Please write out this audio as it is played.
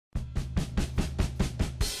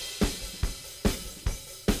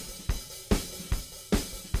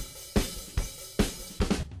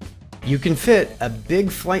You can fit a big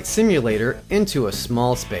flight simulator into a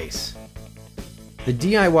small space. The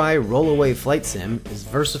DIY rollaway flight sim is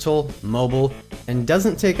versatile, mobile, and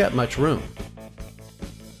doesn't take up much room.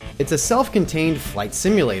 It's a self-contained flight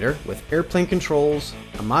simulator with airplane controls,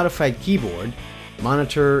 a modified keyboard,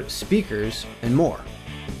 monitor, speakers, and more.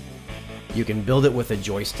 You can build it with a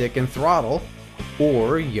joystick and throttle,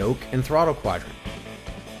 or yoke and throttle quadrant.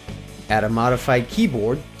 Add a modified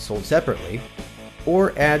keyboard, sold separately,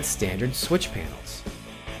 or add standard switch panels.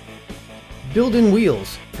 Build in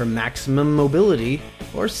wheels for maximum mobility,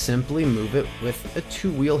 or simply move it with a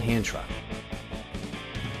two-wheel hand truck.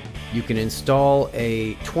 You can install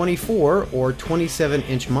a 24 or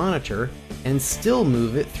 27-inch monitor and still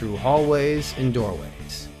move it through hallways and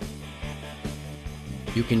doorways.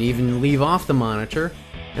 You can even leave off the monitor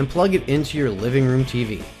and plug it into your living room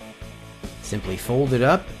TV. Simply fold it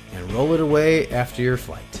up and roll it away after your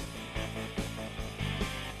flight.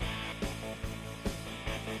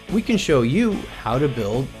 We can show you how to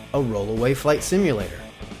build a rollaway flight simulator.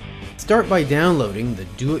 Start by downloading the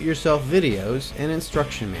do-it-yourself videos and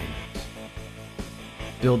instruction manuals.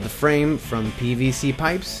 Build the frame from PVC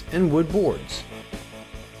pipes and wood boards.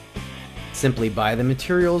 Simply buy the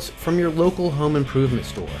materials from your local home improvement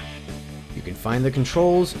store. You can find the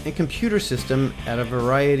controls and computer system at a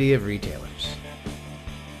variety of retailers.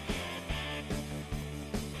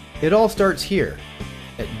 It all starts here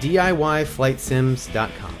at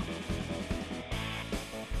DIYFlightSims.com.